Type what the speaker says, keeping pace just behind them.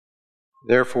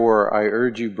Therefore, I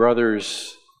urge you,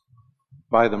 brothers,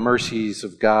 by the mercies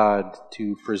of God,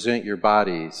 to present your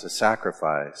bodies a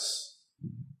sacrifice,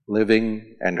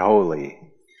 living and holy,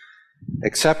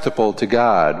 acceptable to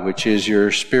God, which is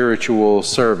your spiritual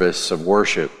service of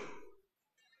worship.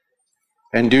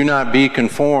 And do not be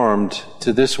conformed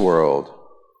to this world,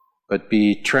 but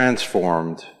be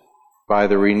transformed by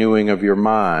the renewing of your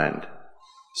mind,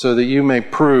 so that you may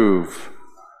prove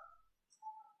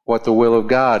what the will of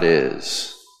God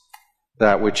is,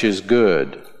 that which is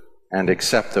good and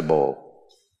acceptable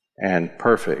and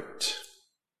perfect.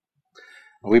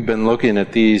 We've been looking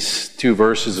at these two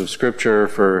verses of Scripture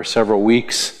for several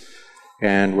weeks,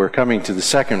 and we're coming to the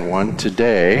second one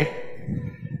today.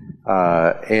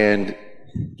 And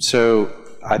so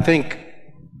I think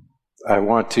I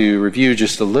want to review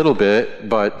just a little bit,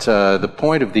 but the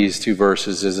point of these two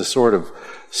verses is a sort of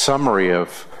summary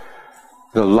of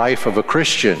the life of a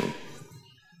Christian.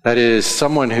 That is,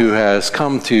 someone who has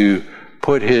come to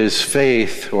put his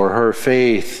faith or her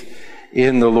faith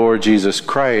in the Lord Jesus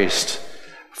Christ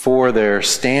for their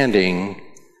standing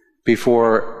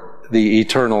before the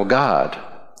eternal God.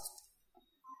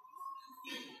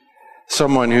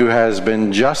 Someone who has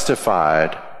been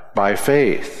justified by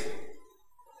faith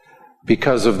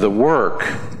because of the work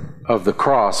of the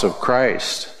cross of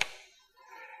Christ,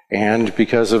 and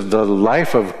because of the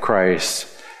life of Christ,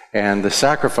 and the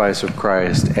sacrifice of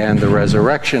Christ, and the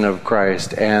resurrection of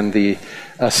Christ, and the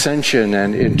ascension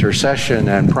and intercession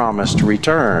and promised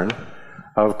return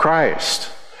of Christ.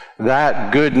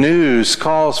 That good news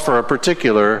calls for a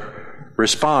particular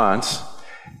response,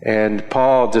 and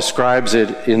Paul describes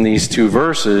it in these two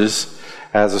verses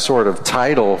as a sort of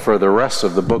title for the rest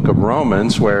of the book of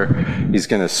Romans, where he's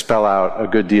going to spell out a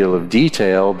good deal of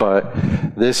detail, but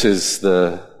this is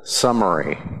the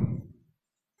summary.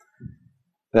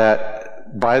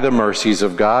 That by the mercies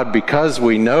of God, because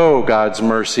we know God's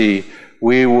mercy,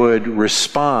 we would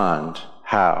respond.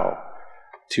 How?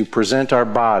 To present our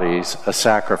bodies a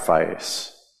sacrifice.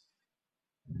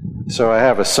 So I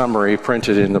have a summary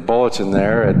printed in the bulletin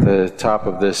there at the top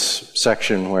of this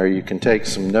section where you can take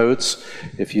some notes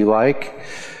if you like.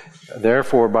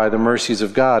 Therefore, by the mercies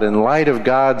of God, in light of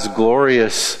God's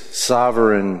glorious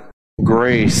sovereign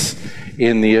grace,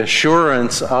 in the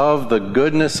assurance of the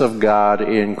goodness of God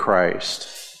in Christ,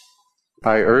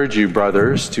 I urge you,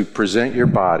 brothers, to present your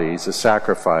bodies a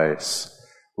sacrifice,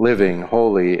 living,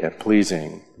 holy, and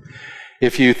pleasing.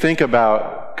 If you think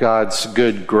about God's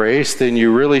good grace, then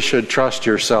you really should trust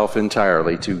yourself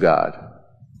entirely to God.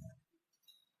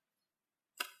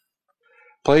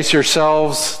 Place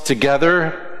yourselves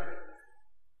together.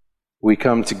 We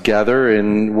come together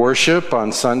in worship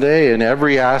on Sunday, in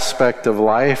every aspect of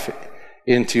life,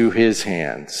 into His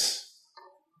hands.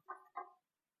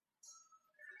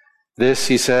 This,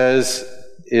 he says,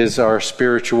 is our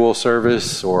spiritual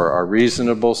service, or our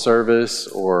reasonable service,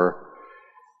 or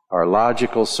our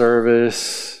logical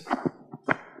service,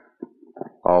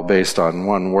 all based on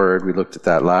one word. We looked at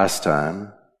that last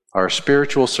time. Our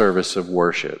spiritual service of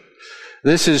worship.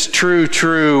 This is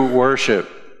true worship.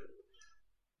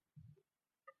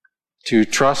 To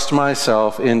trust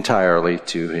myself entirely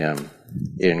to Him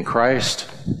in Christ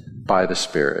by the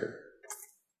Spirit.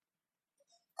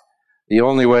 The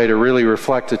only way to really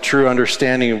reflect a true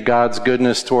understanding of God's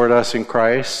goodness toward us in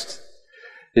Christ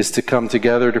is to come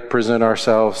together to present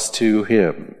ourselves to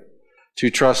Him, to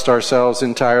trust ourselves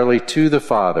entirely to the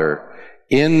Father,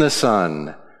 in the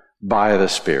Son, by the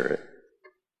Spirit.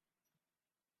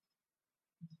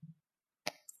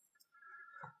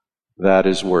 That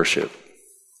is worship.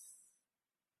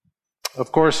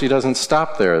 Of course, he doesn't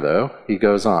stop there, though. He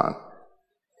goes on.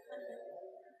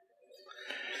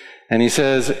 And he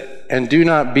says, and do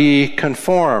not be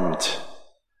conformed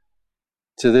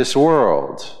to this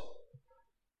world.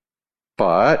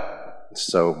 But,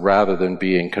 so rather than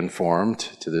being conformed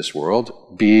to this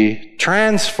world, be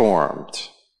transformed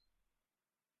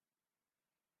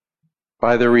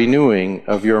by the renewing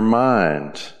of your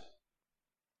mind.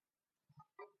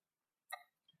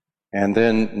 And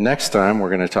then next time we're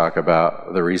going to talk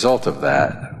about the result of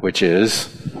that, which is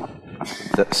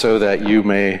so that you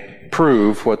may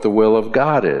prove what the will of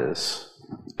God is,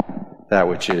 that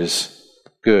which is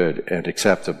good and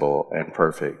acceptable and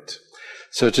perfect.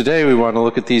 So today we want to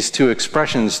look at these two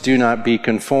expressions, do not be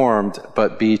conformed,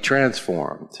 but be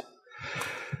transformed.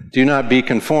 Do not be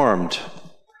conformed.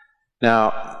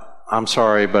 Now, I'm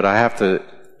sorry, but I have to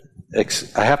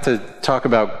talk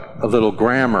about a little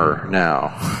grammar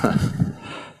now.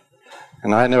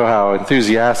 And I know how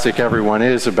enthusiastic everyone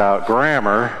is about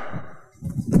grammar.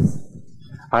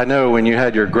 I know when you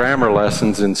had your grammar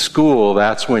lessons in school,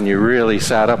 that's when you really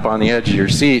sat up on the edge of your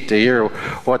seat to hear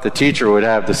what the teacher would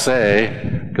have to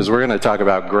say, because we're going to talk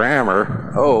about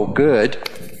grammar. Oh, good.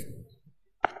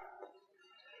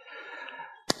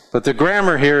 But the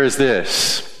grammar here is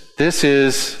this. This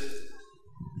is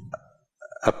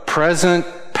a present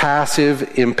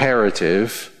passive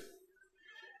imperative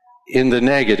in the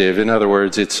negative. In other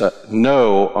words, it's a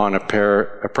no on a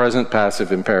present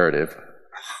passive imperative.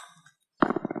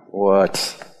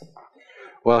 What?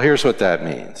 Well, here's what that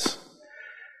means.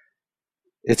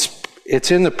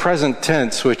 It's in the present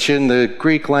tense, which in the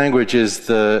Greek language is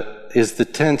the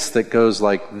tense that goes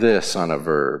like this on a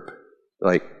verb.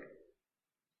 Like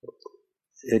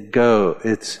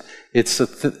it's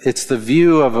the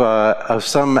view of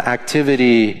some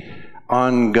activity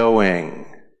ongoing,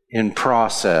 in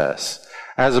process,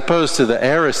 as opposed to the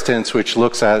aorist tense, which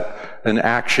looks at an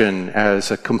action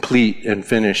as a complete and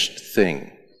finished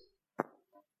thing.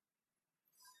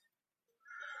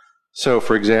 So,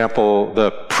 for example,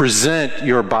 the present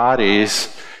your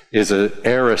bodies is an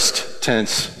aorist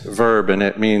tense verb, and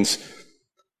it means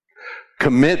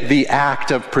commit the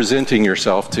act of presenting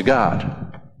yourself to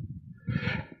God.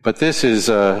 But this is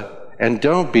and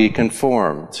don't be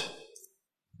conformed.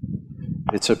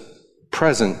 It's a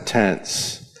present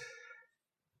tense.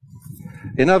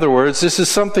 In other words, this is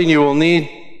something you will need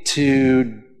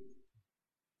to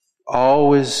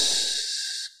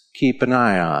always keep an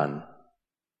eye on.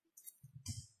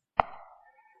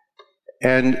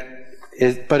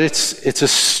 But it's a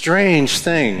strange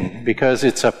thing because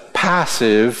it's a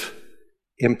passive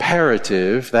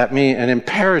imperative. That means an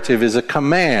imperative is a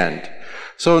command.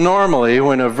 So normally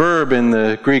when a verb in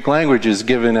the Greek language is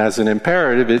given as an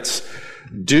imperative, it's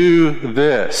do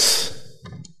this.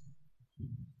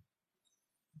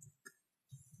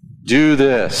 Do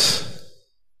this.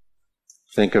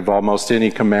 Think of almost any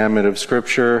commandment of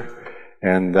Scripture,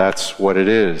 and that's what it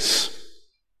is.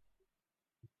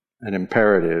 An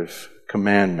imperative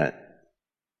commandment.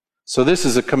 So this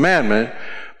is a commandment,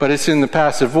 but it's in the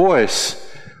passive voice,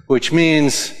 which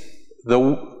means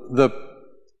the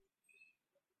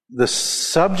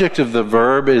subject of the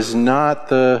verb is not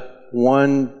the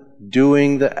one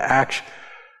doing the action.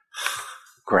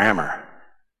 Grammar.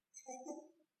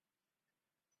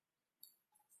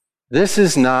 This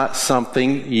is not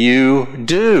something you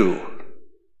do.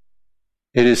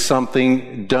 It is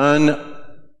something done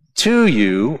to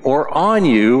you, or on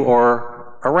you,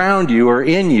 or around you, or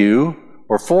in you,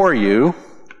 or for you.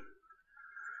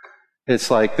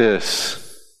 It's like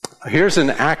this. Here's an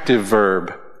active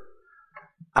verb.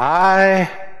 I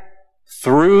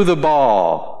threw the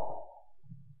ball.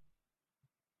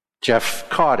 Jeff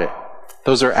caught it.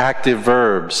 Those are active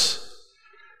verbs.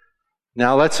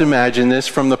 Now let's imagine this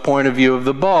from the point of view of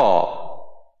the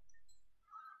ball.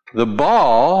 The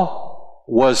ball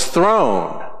was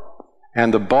thrown.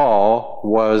 And the ball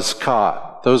was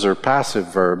caught. Those are passive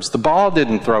verbs. The ball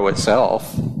didn't throw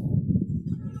itself.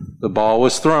 The ball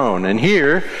was thrown. And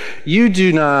here, you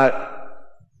do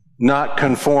not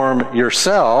conform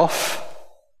yourself.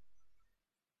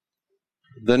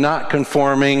 The not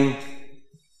conforming,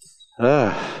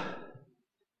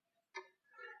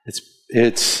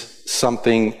 it's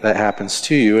something that happens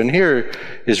to you. And here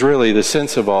is really the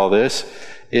sense of all this.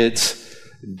 It's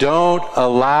don't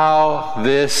allow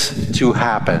this to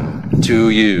happen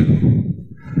to you.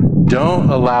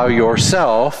 Don't allow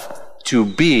yourself to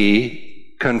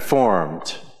be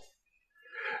conformed.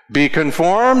 Be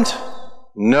conformed?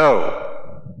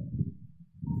 No.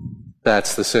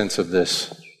 That's the sense of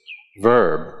this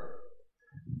verb.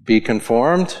 Be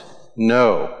conformed?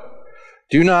 No.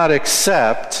 Do not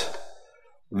accept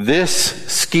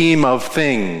this scheme of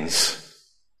things.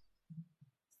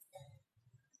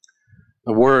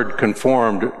 The word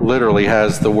conformed literally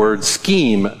has the word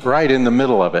scheme right in the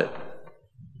middle of it.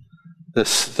 The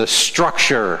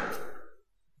structure.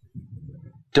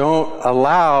 Don't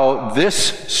allow this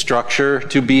structure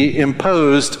to be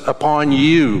imposed upon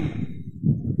you.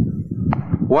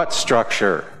 What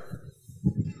structure?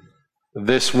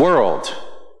 This world.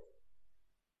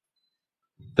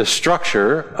 The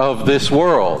structure of this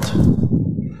world.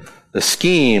 The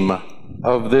scheme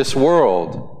of this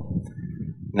world.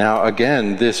 Now,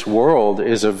 again, this world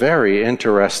is a very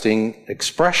interesting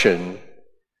expression.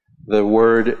 The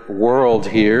word world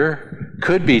here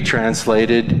could be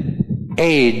translated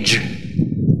age.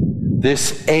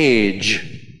 This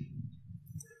age.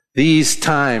 These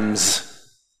times.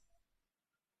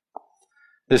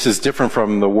 This is different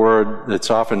from the word that's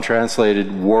often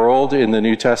translated world in the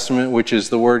New Testament, which is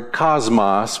the word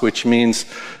cosmos, which means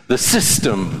the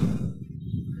system.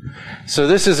 So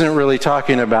this isn't really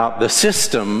talking about the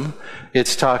system,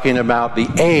 it's talking about the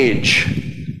age.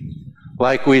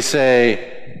 Like we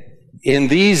say, in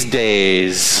these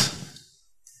days,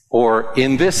 or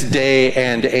in this day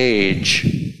and age,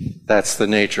 that's the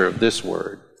nature of this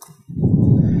word.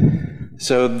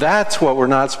 So that's what we're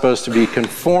not supposed to be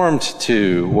conformed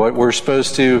to, what we're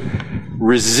supposed to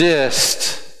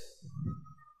resist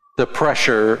the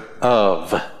pressure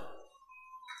of.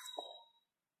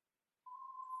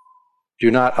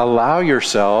 Do not allow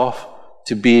yourself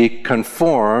to be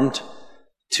conformed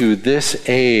to this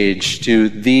age, to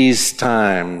these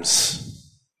times.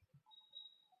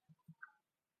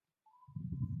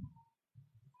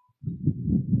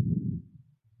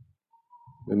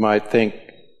 We might think,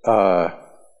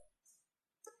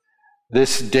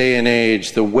 this day and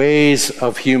age, the ways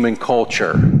of human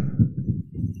culture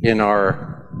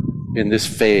in this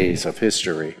phase of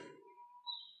history.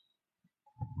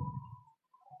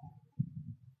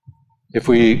 If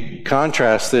we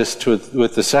contrast this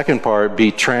with the second part,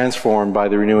 be transformed by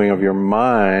the renewing of your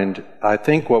mind, I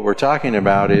think what we're talking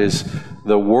about is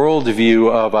the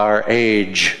worldview of our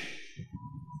age.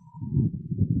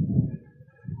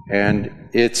 And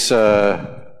its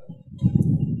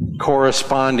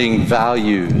corresponding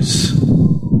values.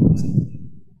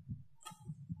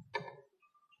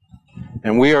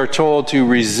 And we are told to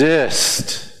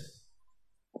resist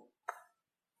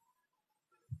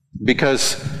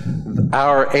because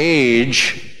our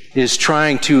age is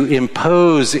trying to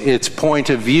impose its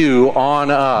point of view on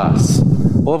us.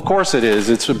 Well, of course it is.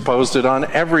 It's imposed it on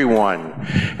everyone.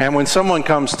 And when someone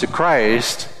comes to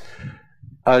Christ,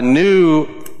 a new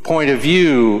point of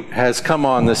view has come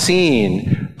on the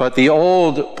scene, but the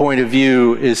old point of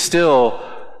view is still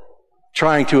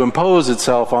trying to impose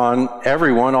itself on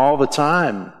everyone all the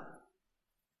time.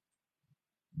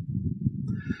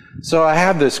 So I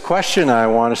have this question I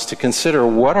want us to consider.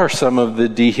 What are some of the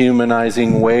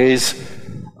dehumanizing ways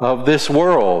of this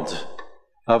world,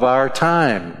 of our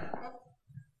time?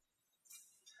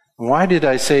 Why did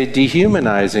I say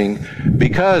dehumanizing?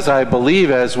 Because I believe,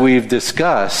 as we've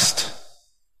discussed,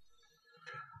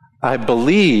 I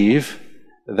believe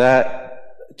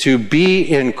that to be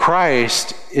in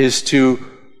Christ is to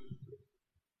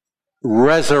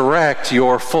resurrect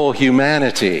your full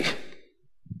humanity.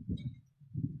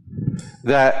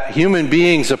 That human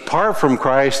beings apart from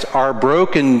Christ are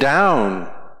broken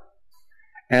down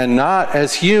and not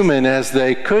as human as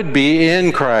they could be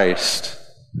in Christ.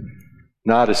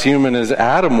 Not as human as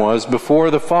Adam was before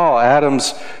the fall.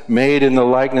 Adam's made in the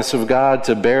likeness of God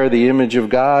to bear the image of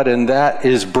God, and that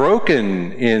is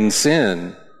broken in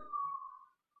sin.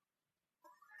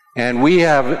 And we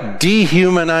have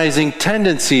dehumanizing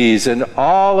tendencies, and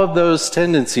all of those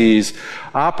tendencies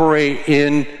operate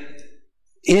in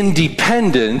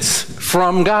independence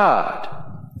from God.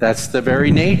 That's the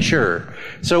very nature.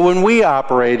 So when we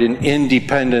operate in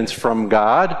independence from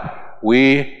God,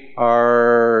 we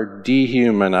are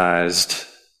dehumanized.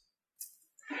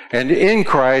 And in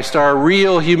Christ, our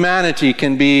real humanity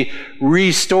can be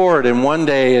restored, and one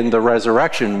day in the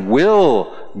resurrection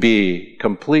will be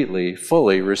completely,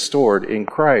 fully restored in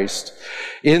Christ.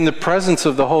 In the presence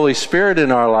of the Holy Spirit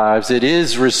in our lives, it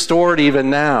is restored even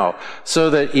now, so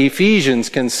that Ephesians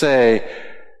can say,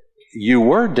 you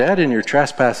were dead in your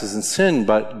trespasses and sin,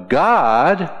 but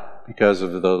God, because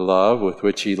of the love with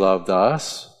which He loved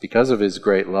us, because of His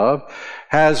great love,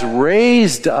 has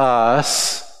raised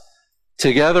us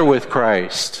together with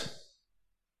Christ.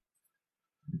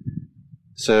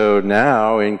 So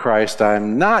now in Christ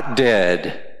I'm not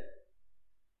dead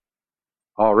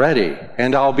already,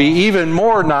 and I'll be even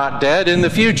more not dead in the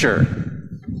future.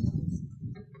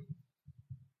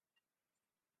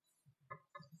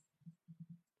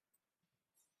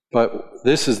 But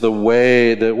this is the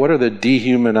way that, what are the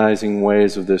dehumanizing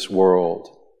ways of this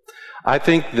world? I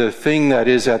think the thing that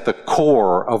is at the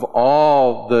core of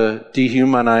all the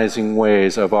dehumanizing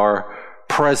ways of our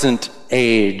present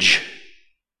age,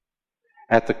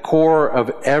 at the core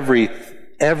of every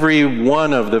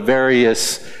one of the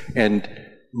various and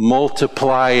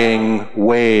multiplying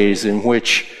ways in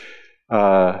which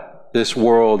this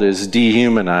world is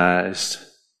dehumanized,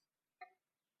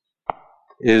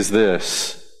 is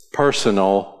this: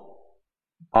 personal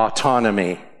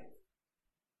autonomy.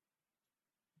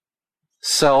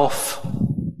 Self-rule.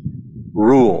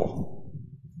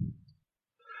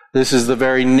 This is the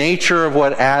very nature of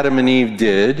what Adam and Eve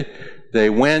did. They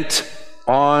went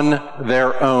on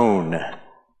their own.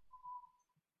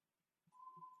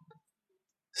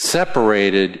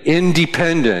 Separated,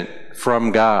 independent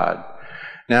from God.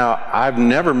 Now, I've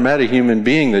never met a human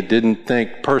being that didn't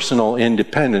think personal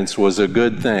independence was a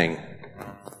good thing.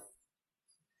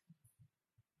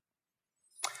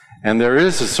 And there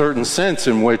is a certain sense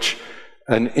in which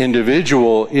an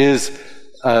individual is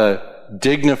a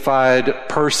dignified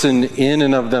person in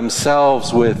and of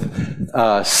themselves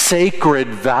with sacred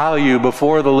value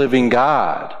before the living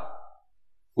God.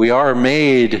 We are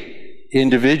made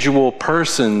individual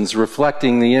persons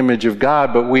reflecting the image of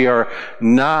God, but we are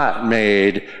not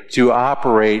made to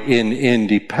operate in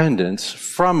independence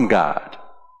from God.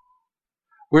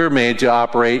 We're made to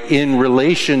operate in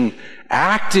relation,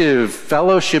 active,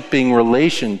 fellowshipping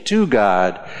relation to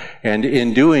God, and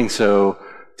in doing so,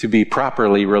 to be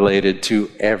properly related to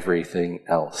everything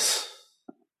else,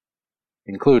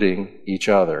 including each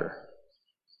other.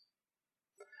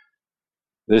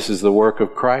 This is the work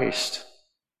of Christ.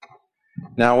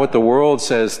 Now, what the world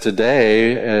says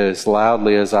today, as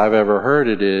loudly as I've ever heard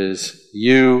it, is,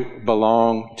 you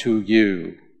belong to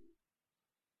you.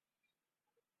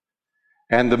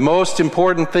 And the most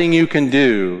important thing you can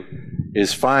do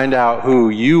is find out who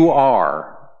you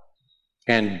are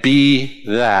and be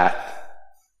that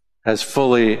as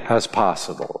fully as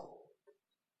possible.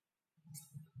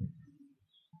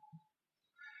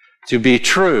 To be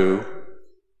true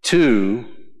to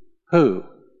who?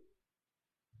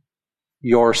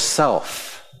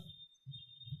 Yourself.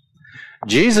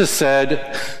 Jesus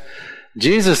said,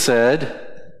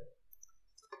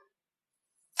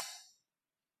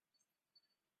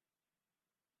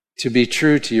 to be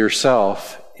true to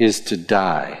yourself is to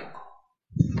die.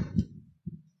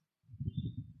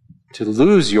 To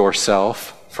lose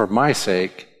yourself for my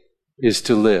sake is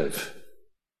to live.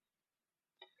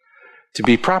 To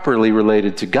be properly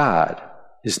related to God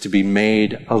is to be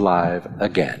made alive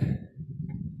again.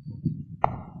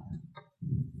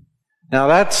 Now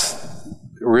that's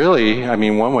really,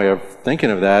 one way of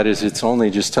thinking of that is it's only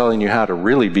just telling you how to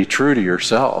really be true to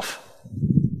yourself.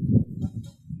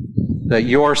 That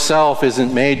yourself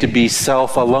isn't made to be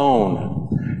self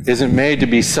alone, isn't made to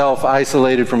be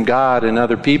self-isolated from God and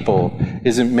other people,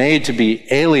 isn't made to be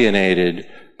alienated,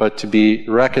 but to be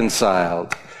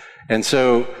reconciled. And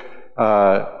so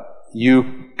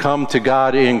you come to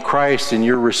God in Christ and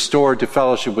you're restored to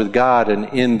fellowship with God, and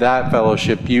in that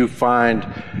fellowship you find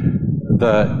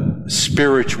the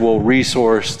spiritual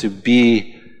resource to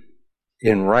be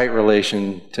in right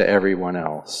relation to everyone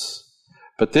else.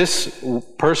 But this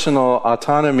personal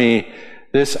autonomy,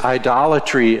 this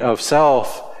idolatry of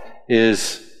self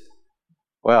is,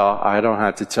 well, I don't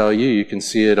have to tell you, you can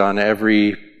see it on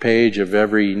every page of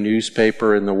every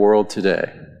newspaper in the world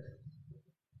today.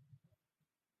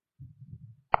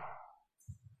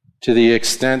 To the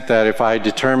extent that if I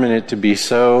determine it to be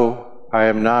so, I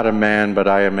am not a man, but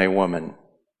I am a woman.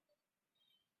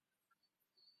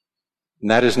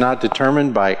 And that is not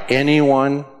determined by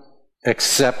anyone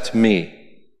except me.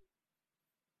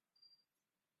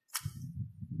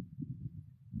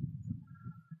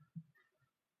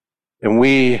 And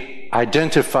we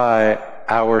identify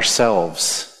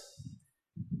ourselves.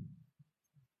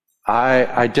 I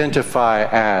identify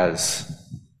as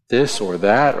this or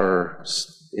that or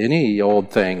any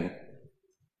old thing.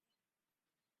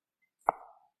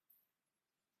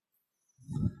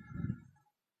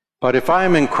 But if I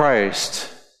am in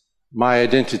Christ, my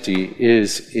identity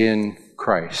is in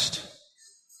Christ.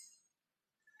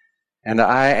 And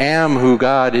I am who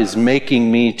God is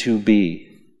making me to be.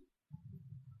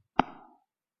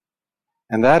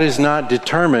 And that is not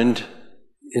determined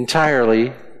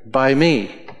entirely by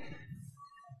me.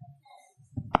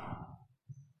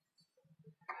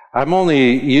 I'm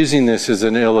only using this as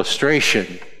an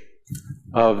illustration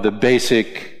of the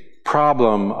basic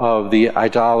problem of the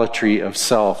idolatry of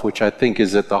self, which I think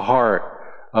is at the heart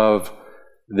of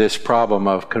this problem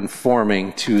of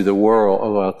conforming to the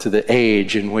world, to the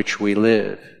age in which we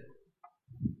live.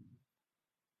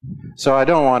 So I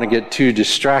don't want to get too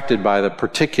distracted by the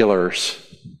particulars.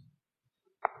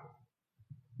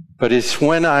 But it's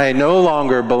when I no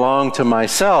longer belong to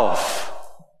myself,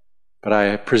 but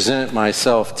I present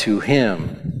myself to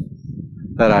Him,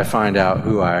 that I find out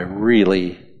who I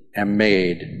really am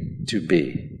made to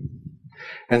be.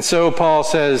 And so Paul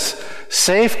says,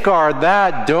 safeguard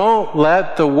that. Don't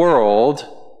let the world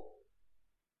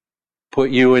put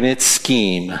you in its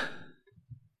scheme.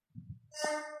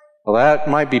 Well, that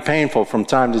might be painful from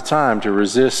time to time to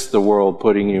resist the world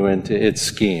putting you into its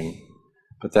scheme.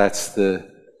 But that's the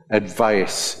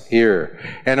advice here.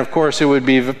 And of course, it would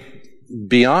be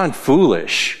beyond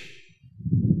foolish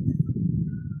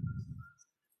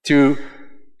to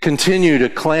continue to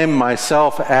claim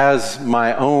myself as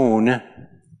my own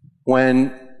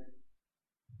when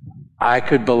I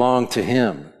could belong to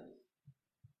Him.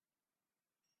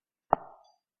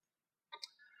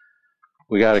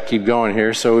 we got to keep going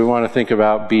here, so we want to think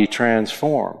about be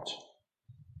transformed.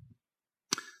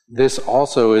 This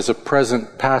also is a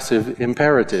present passive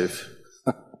imperative.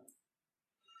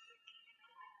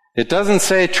 It doesn't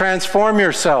say transform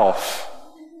yourself.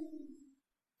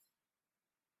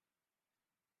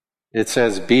 It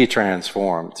says be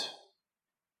transformed. It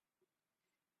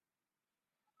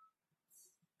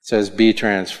says be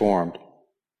transformed.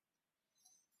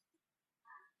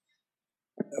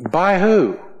 By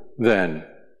who, then?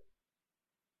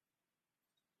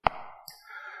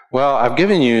 Well, I've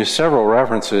given you several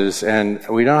references, and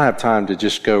we don't have time to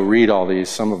just go read all these.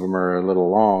 Some of them are a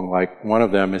little long. Like one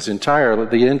of them is the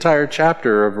entire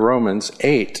chapter of Romans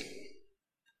 8.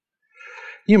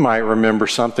 You might remember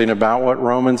something about what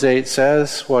Romans 8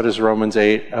 says. What is Romans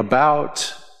 8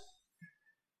 about?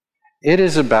 It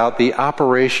is about the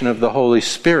operation of the Holy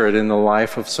Spirit in the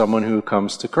life of someone who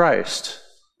comes to Christ.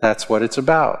 That's what it's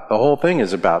about. The whole thing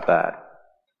is about that.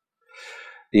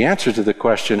 The answer to the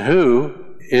question, who,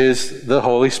 is the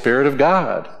Holy Spirit of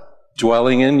God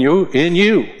dwelling in you.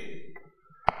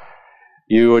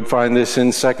 You would find this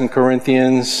in 2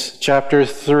 Corinthians chapter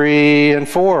 3 and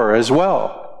 4 as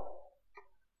well,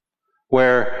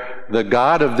 where the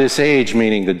God of this age,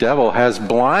 meaning the devil, has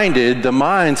blinded the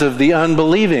minds of the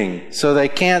unbelieving so they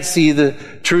can't see the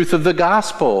truth of the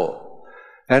gospel.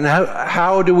 And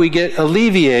how do we get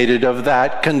alleviated of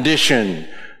that condition?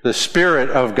 The Spirit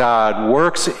of God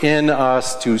works in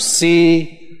us to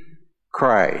see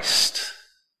Christ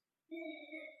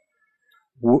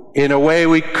in a way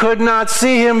we could not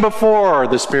see him before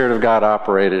the Spirit of God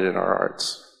operated in our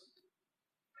hearts.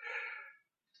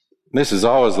 This is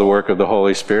always the work of the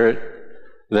Holy Spirit,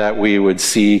 that we would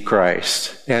see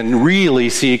Christ and really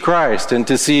see Christ and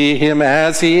to see him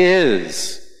as he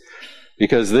is.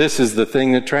 Because this is the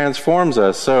thing that transforms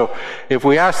us. So if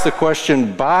we ask the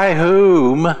question, by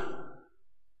whom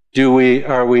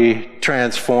are we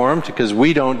transformed? Because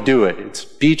we don't do it. It's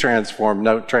be transformed,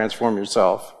 don't transform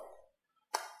yourself.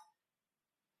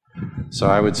 So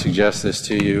I would suggest this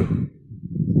to you.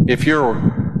 If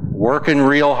you're working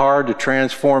real hard to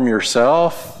transform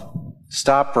yourself,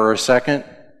 stop for a second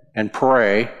and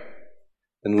pray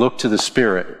and look to the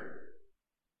Spirit.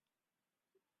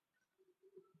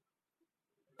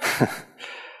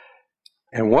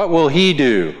 And what will he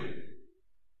do?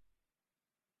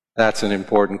 That's an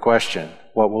important question.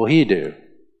 What will he do?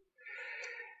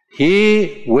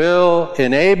 He will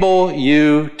enable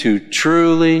you to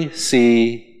truly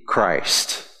see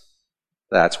Christ.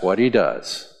 That's what he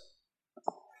does.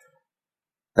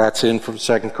 That's in from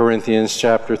 2 Corinthians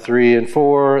chapter 3 and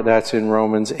 4. That's in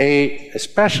Romans 8,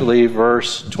 especially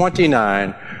verse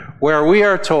 29, where we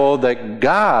are told that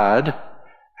God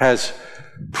has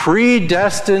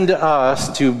predestined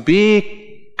us to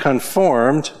be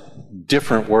conformed,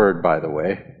 different word, by the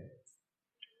way,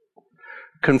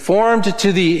 conformed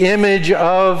to the image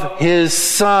of his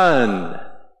Son.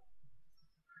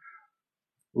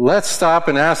 Let's stop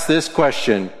and ask this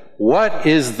question. What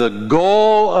is the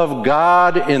goal of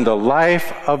God in the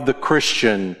life of the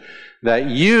Christian? That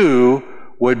you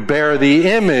would bear the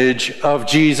image of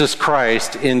Jesus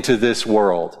Christ into this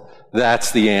world.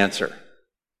 That's the answer.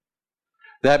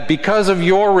 That because of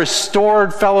your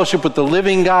restored fellowship with the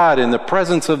living God in the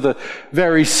presence of the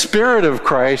very Spirit of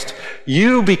Christ,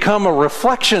 you become a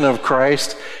reflection of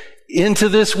Christ into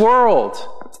this world.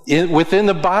 Within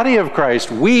the body of Christ,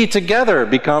 we together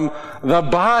become the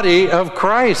body of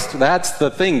Christ. That's the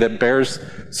thing that bears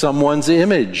someone's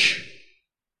image.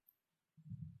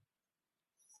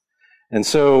 And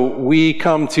so we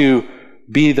come to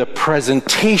be the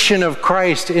presentation of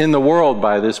Christ in the world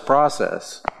by this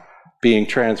process, being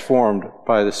transformed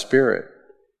by the Spirit.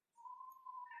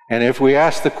 And if we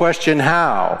ask the question,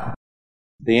 how?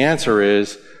 The answer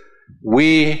is,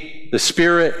 the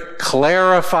Spirit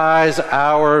clarifies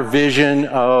our vision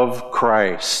of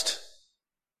Christ.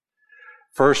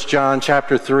 1 John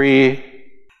chapter 3,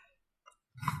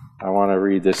 I want to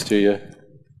read this to you.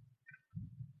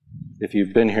 If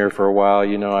you've been here for a while,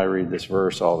 you know I read this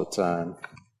verse all the time.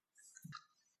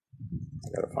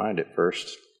 I've got to find it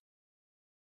first.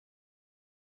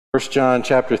 1 John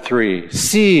chapter 3,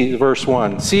 see, verse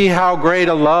 1, see how great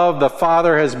a love the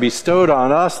Father has bestowed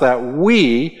on us that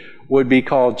we would be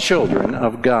called children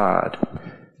of God.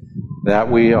 That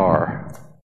we are.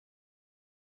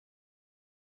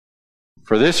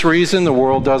 For this reason, the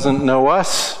world doesn't know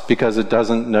us, because it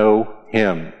doesn't know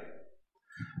him.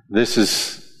 This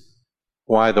is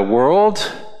why the world,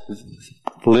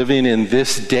 living in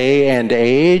this day and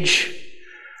age,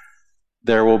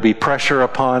 there will be pressure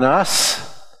upon us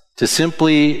to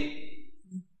simply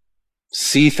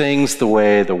see things the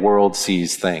way the world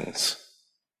sees things.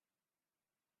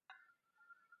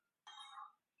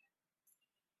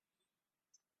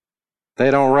 They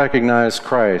don't recognize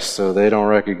Christ, so they don't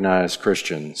recognize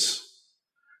Christians.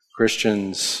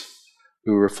 Christians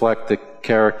who reflect the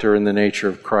character and the nature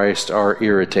of Christ are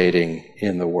irritating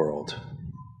in the world.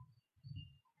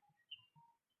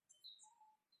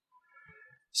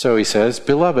 So he says,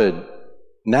 Beloved,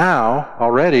 now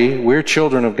already we're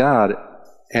children of God,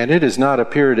 and it has not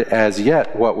appeared as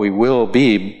yet what we will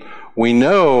be. We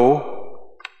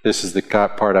know, this is the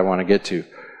part I want to get to,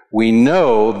 we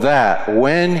know that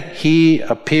when he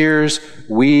appears,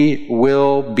 we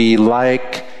will be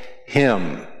like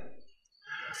him.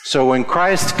 So when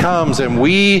Christ comes and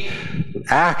we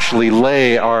actually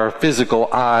lay our physical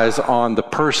eyes on the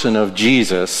person of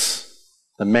Jesus,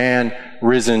 the man,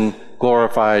 risen,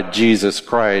 glorified Jesus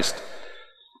Christ,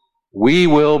 we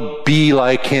will be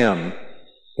like him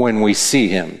when we see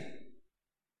him.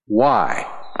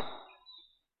 Why?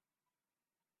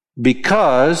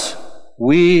 Because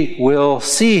we will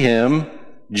see him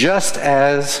just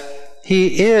as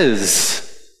he is.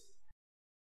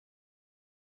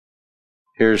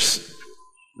 Here's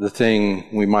the thing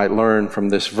we might learn from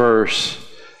this verse,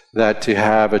 that to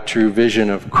have a true vision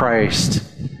of Christ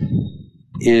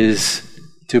is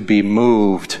to be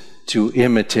moved to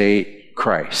imitate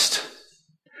Christ.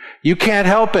 You can't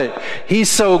help it.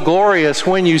 He's so glorious.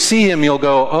 When you see him, you'll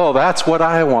go, oh, that's what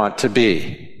I want to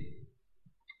be.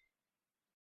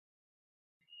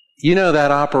 You know that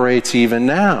operates even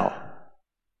now.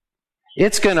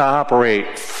 It's going to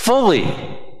operate fully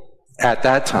at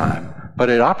that time,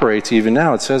 but it operates even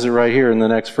now. It says it right here in the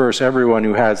next verse. Everyone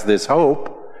who has this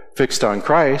hope fixed on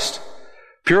Christ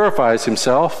purifies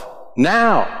himself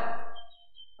now,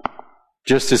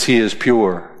 just as he is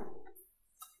pure.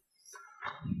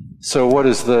 So what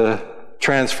is the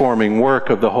transforming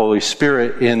work of the Holy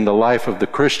Spirit in the life of the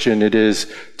Christian? It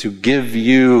is to give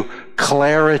you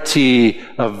clarity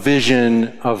of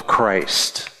vision of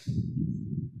Christ,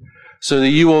 so that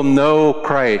you will know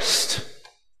Christ,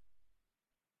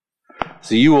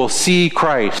 so you will see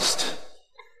Christ,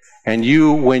 and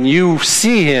when you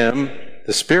see him,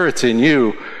 the Spirit's in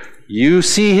you, you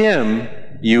see him,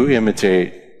 you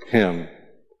imitate him.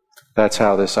 That's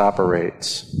how this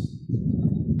operates.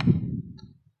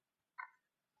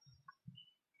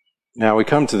 Now we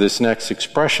come to this next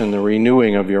expression, the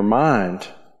renewing of your mind.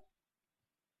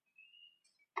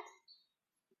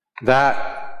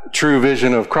 That true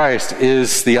vision of Christ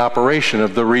is the operation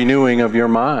of the renewing of your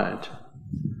mind.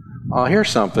 Here's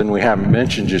something we haven't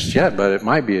mentioned just yet, but it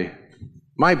might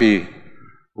be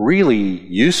really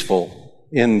useful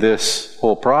in this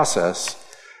whole process,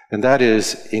 and that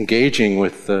is engaging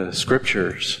with the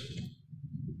Scriptures.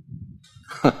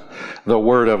 The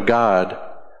Word of God,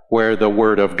 where the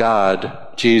Word of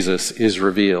God, Jesus, is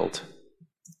revealed.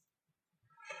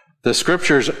 The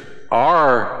Scriptures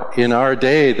are, in our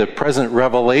day, the present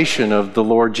revelation of the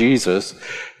Lord Jesus,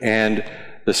 and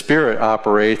the Spirit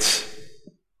operates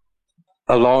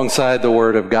alongside the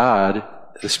Word of God.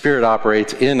 The Spirit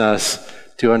operates in us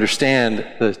to understand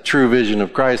the true vision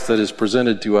of Christ that is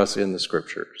presented to us in the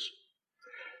Scriptures.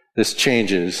 This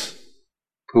changes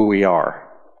who we are.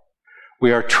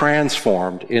 We are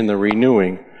transformed in the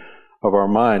renewing of our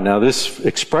mind. Now, this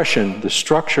expression, the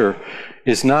structure,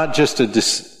 is not just a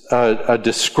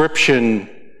description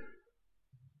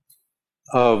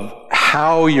of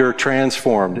how you're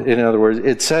transformed. In other words,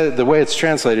 it says, the way it's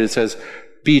translated, it says,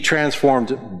 be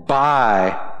transformed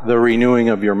by the renewing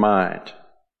of your mind.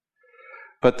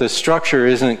 But the structure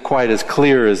isn't quite as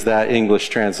clear as that English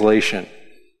translation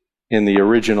in the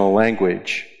original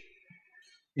language.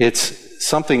 It's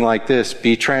something like this: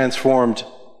 be transformed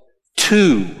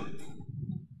to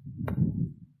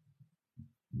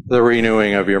the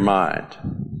renewing of your mind.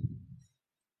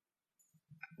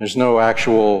 There's no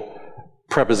actual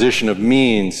preposition of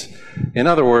means. In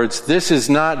other words, this is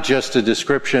not just a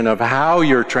description of how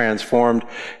you're transformed,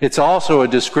 it's also a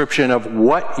description of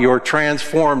what you're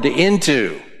transformed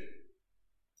into.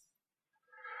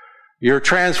 You're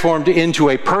transformed into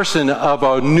a person of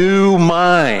a new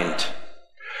mind.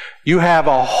 You have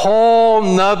a whole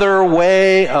nother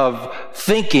way of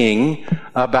thinking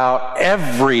about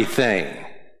everything.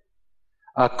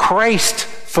 A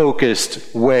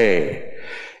Christ-focused way.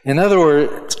 In other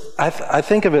words, I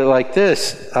think of it like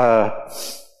this.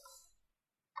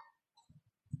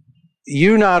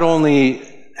 You not only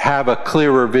have a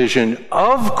clearer vision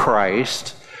of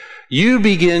Christ, you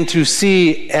begin to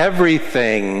see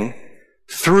everything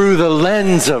through the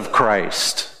lens of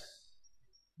Christ.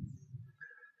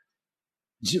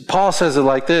 Paul says it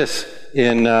like this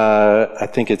in, I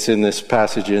think it's in this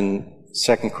passage in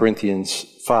 2 Corinthians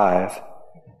 5.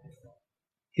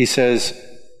 He says,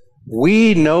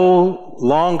 we no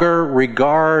longer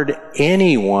regard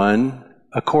anyone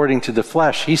according to the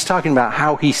flesh. He's talking about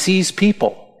how he sees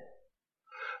people,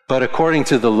 but according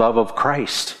to the love of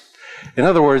Christ. In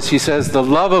other words, he says the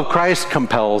love of Christ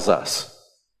compels us.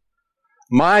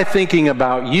 My thinking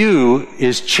about you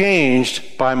is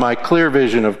changed by my clear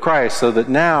vision of Christ, so that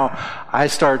now I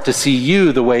start to see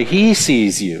you the way he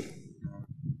sees you.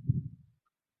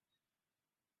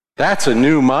 That's a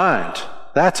new mind.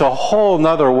 That's a whole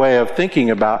nother way of thinking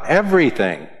about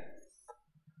everything.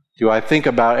 Do I think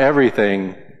about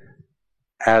everything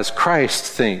as Christ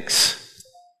thinks?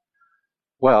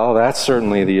 Well, that's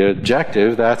certainly the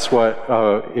objective. That's what,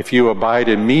 if you abide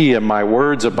in me and my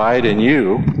words abide in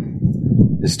you,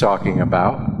 is talking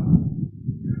about.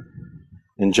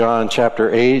 In John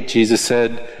chapter 8, Jesus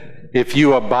said, if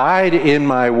you abide in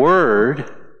my word,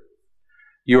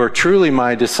 you are truly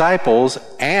my disciples,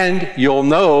 and you'll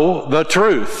know the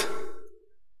truth.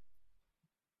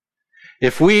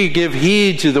 If we give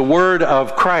heed to the word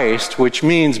of Christ, which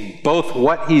means both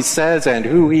what he says and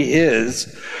who he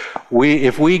is,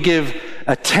 if we give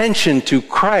attention to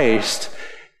Christ,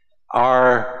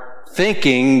 our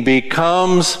thinking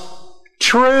becomes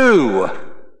true.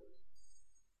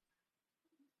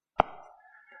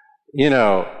 You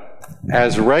know,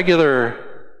 as regular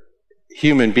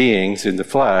human beings in the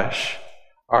flesh,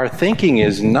 our thinking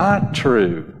is not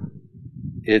true.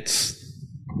 It's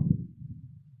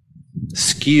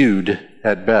skewed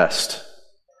at best.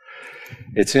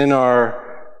 It's in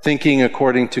our thinking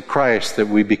according to Christ that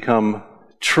we become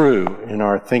true in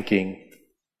our thinking.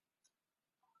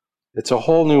 It's a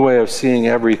whole new way of seeing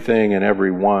everything and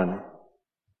everyone.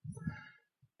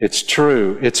 It's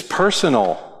true. It's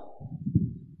personal.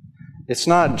 It's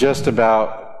not just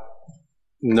about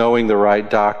knowing the right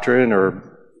doctrine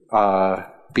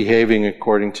or behaving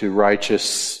according to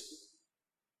righteous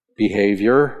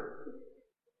behavior.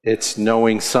 It's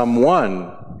knowing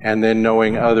someone and then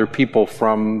knowing other people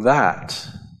from that.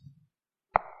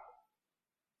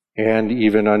 And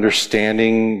even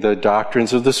understanding the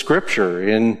doctrines of the Scripture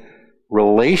in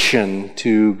relation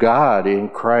to God in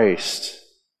Christ.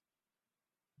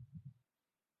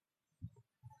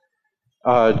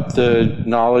 The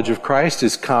knowledge of Christ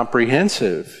is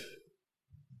comprehensive.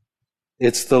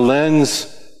 It's the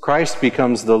lens, Christ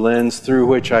becomes the lens through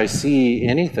which I see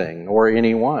anything or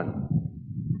anyone.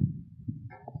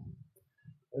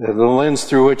 The lens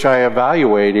through which I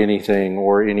evaluate anything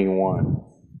or anyone.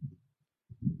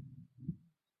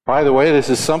 By the way, this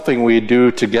is something we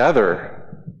do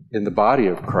together in the body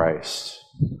of Christ.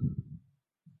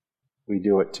 We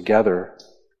do it together.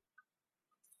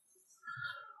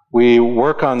 We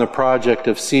work on the project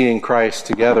of seeing Christ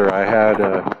together. I had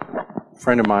a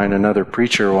friend of mine, another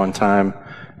preacher, one time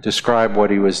describe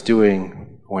what he was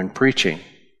doing when preaching.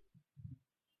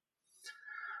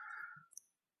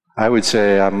 I would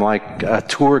say I'm like a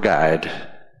tour guide.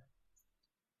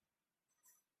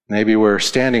 Maybe we're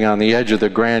standing on the edge of the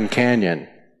Grand Canyon.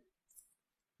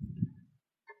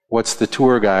 What's the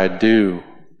tour guide do?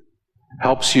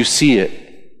 Helps you see it.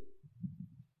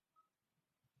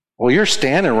 Well, you're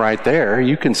standing right there.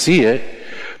 You can see it.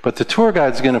 But the tour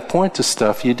guide's going to point to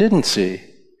stuff you didn't see.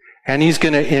 And he's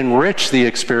going to enrich the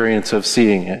experience of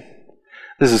seeing it.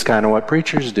 This is kind of what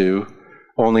preachers do,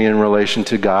 only in relation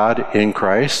to God in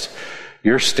Christ.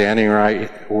 You're standing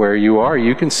right where you are.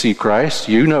 You can see Christ.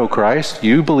 You know Christ.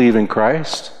 You believe in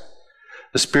Christ.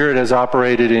 The Spirit has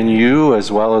operated in you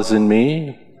as well as in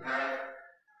me.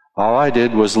 All I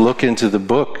did was look into the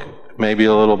book maybe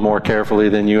a little more carefully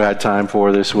than you had time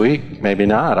for this week. Maybe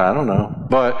not. I don't know.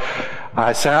 But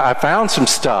I found some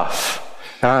stuff.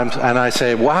 And I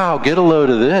say, wow, get a load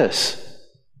of this.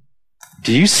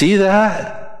 Do you see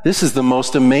that? This is the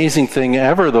most amazing thing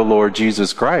ever, the Lord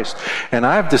Jesus Christ. And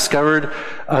I've discovered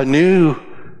a new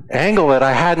angle that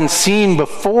I hadn't seen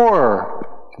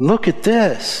before. Look at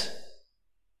this.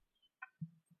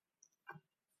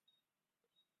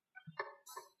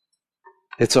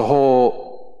 It's a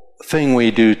whole thing we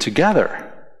do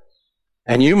together.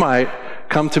 And you might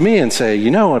come to me and say, you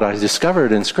know what I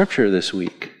discovered in Scripture this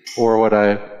week? Or what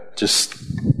I just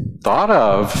thought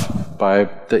of by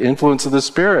the influence of the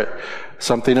Spirit.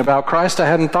 Something about Christ I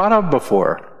hadn't thought of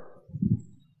before.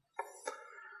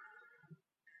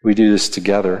 We do this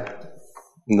together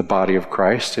in the body of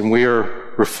Christ, and we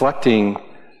are reflecting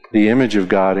the image of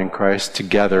God in Christ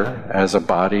together as a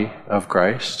body of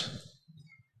Christ.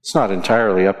 It's not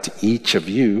entirely up to each of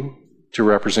you to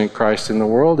represent Christ in the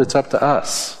world. It's up to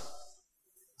us.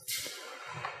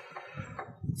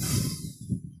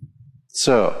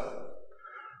 So,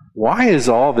 why is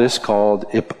all this called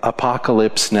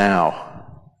apocalypse now?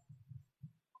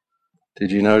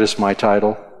 Did you notice my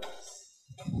title?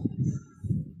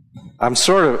 I've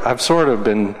sort of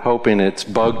been hoping it's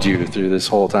bugged you through this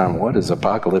whole time. What is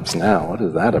Apocalypse Now? What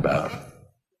is that about?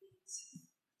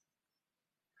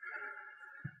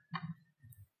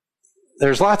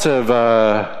 There's lots of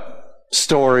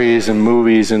stories and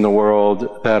movies in the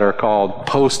world that are called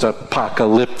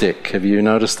post-apocalyptic. Have you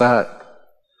noticed that?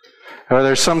 Or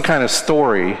there's some kind of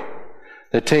story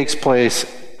that takes place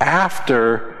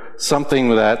after something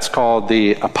that's called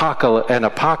an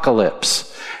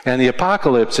apocalypse. And the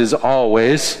apocalypse is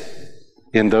always,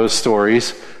 in those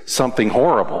stories, something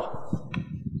horrible.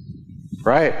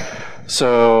 Right?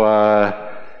 So,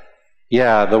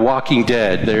 The Walking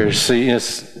Dead, there's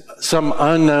some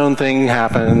unknown thing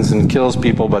happens and kills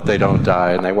people, but they don't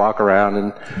die, and they walk around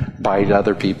and bite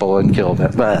other people and kill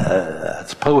them.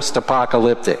 It's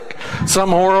post-apocalyptic. Some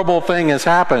horrible thing has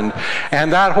happened,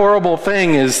 and that horrible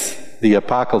thing is the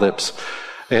apocalypse.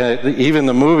 Even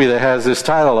the movie that has this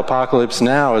title, Apocalypse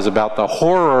Now, is about the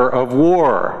horror of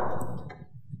war.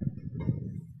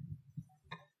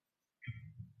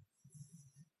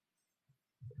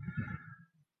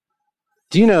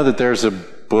 Do you know that there's a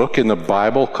book in the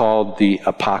Bible called the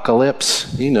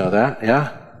Apocalypse? You know that,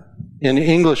 yeah? In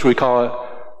English, we call it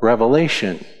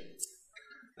Revelation.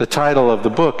 The title of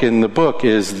the book in the book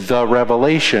is The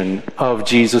Revelation of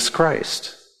Jesus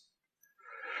Christ.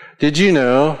 Did you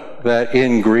know that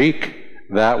in Greek,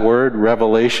 that word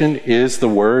revelation is the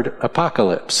word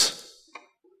apocalypse?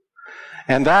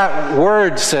 And that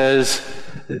word says,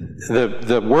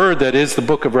 the word that is the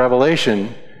book of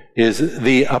Revelation is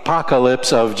the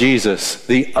apocalypse of Jesus,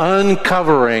 the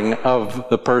uncovering of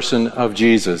the person of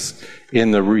Jesus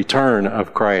in the return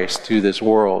of Christ to this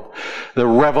world. The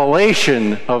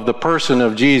revelation of the person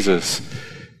of Jesus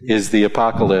is the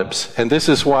apocalypse. And this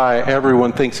is why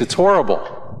everyone thinks it's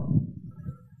horrible.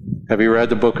 Have you read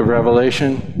the book of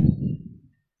Revelation?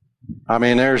 I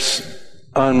mean, there's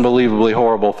unbelievably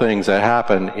horrible things that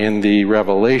happen in the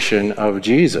revelation of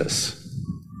Jesus.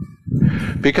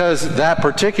 Because that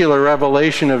particular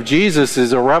revelation of Jesus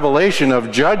is a revelation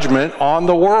of judgment on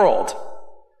the world.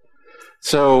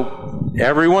 So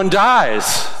everyone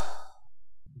dies.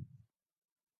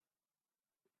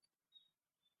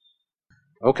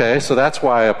 Okay, so that's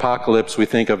why apocalypse we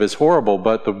think of as horrible,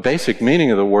 but the basic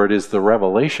meaning of the word is the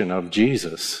revelation of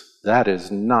Jesus. That is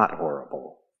not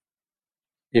horrible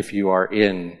if you are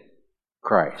in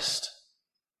Christ.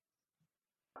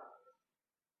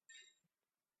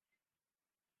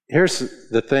 Here's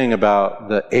the thing about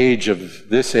the age of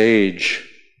this age.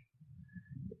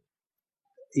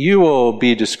 You will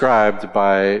be described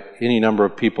by any number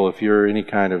of people, if you're any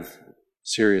kind of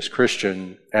serious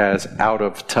Christian, as out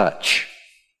of touch.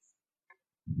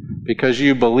 Because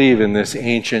you believe in this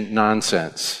ancient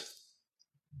nonsense.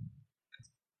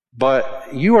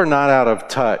 But you are not out of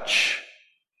touch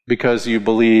because you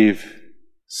believe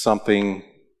something,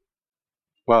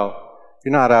 you're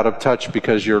not out of touch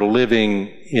because you're living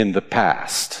in the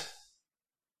past.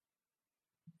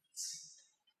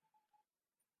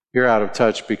 You're out of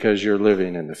touch because you're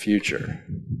living in the future.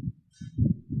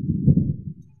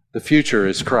 The future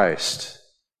is Christ.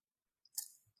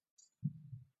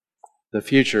 The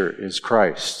future is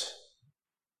Christ.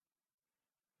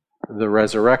 The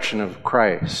resurrection of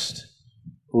Christ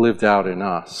lived out in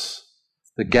us.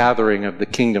 The gathering of the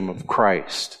kingdom of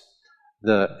Christ.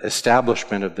 The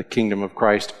establishment of the kingdom of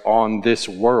Christ on this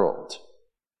world.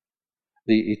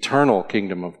 The eternal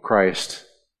kingdom of Christ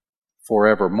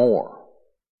forevermore.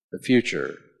 The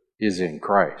future is in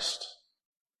Christ.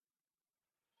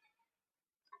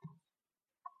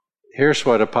 Here's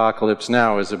what Apocalypse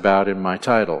Now is about in my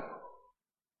title.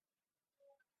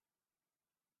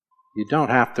 You don't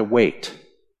have to wait.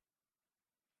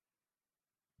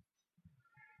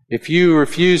 If you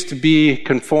refuse to be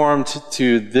conformed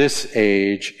to this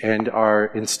age and are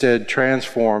instead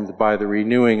transformed by the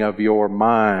renewing of your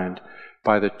mind,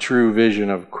 by the true vision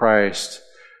of Christ,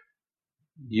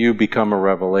 you become a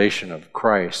revelation of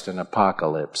Christ, an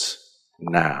apocalypse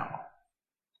now.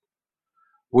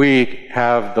 We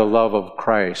have the love of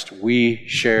Christ. We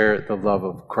share the love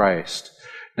of Christ.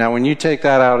 Now, when you take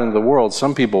that out into the world,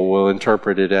 some people will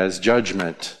interpret it as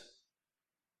judgment.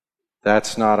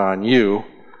 That's not on you.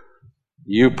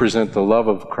 You present the love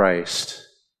of Christ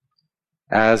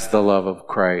as the love of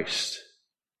Christ.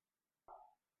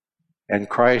 And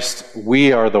Christ,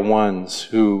 we are the ones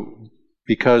who,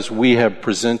 because we have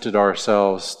presented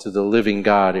ourselves to the living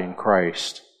God in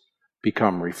Christ,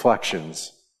 become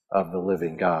reflections of the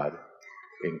living God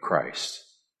in Christ.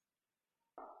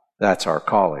 That's our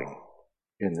calling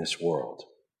in this world.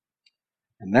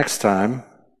 And next time,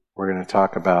 we're going to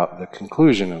talk about the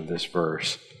conclusion of this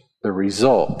verse, the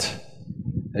result,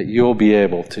 that you'll be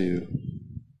able to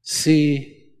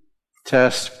see,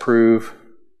 test, prove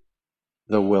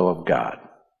the will of God.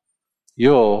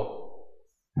 You'll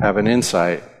have an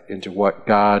insight into what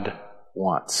God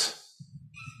wants.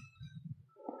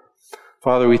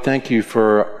 Father, we thank you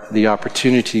for the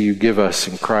opportunity you give us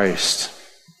in Christ.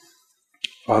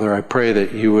 Father, I pray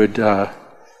that you would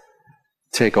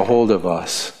take a hold of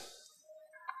us,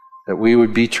 that we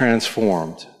would be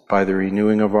transformed by the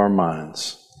renewing of our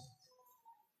minds,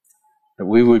 that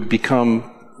we would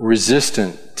become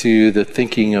resistant to the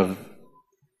thinking of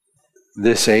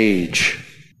this age,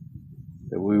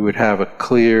 that we would have a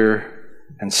clear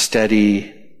and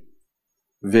steady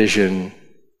vision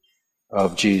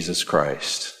of Jesus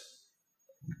Christ.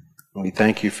 And we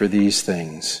thank you for these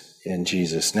things in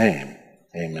Jesus' name.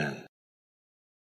 Amen.